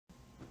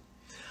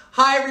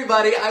Hi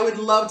everybody, I would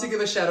love to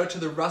give a shout out to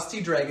the Rusty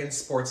Dragons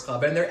Sports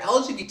Club and their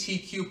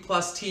LGBTQ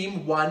plus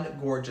team, One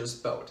Gorgeous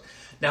Boat.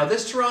 Now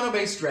this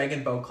Toronto-based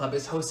Dragon Boat Club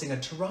is hosting a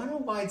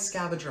Toronto-wide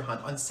scavenger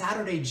hunt on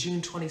Saturday,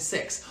 June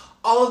 26.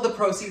 All of the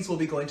proceeds will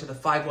be going to the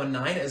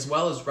 519 as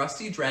well as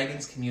Rusty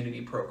Dragons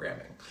community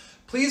programming.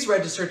 Please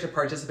register to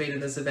participate in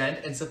this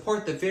event and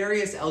support the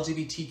various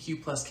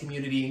LGBTQ plus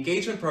community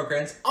engagement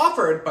programs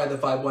offered by the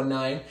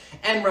 519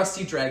 and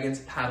Rusty Dragons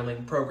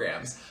paddling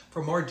programs.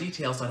 For more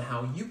details on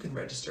how you can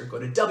register, go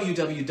to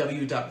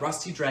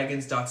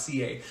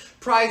www.rustydragons.ca.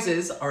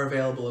 Prizes are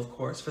available, of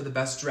course, for the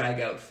best drag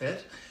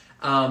outfit.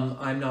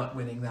 I'm not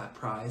winning that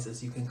prize,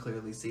 as you can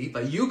clearly see,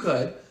 but you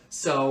could.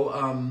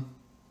 So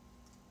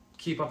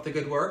keep up the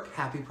good work.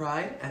 Happy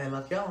Pride, and I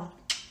love y'all.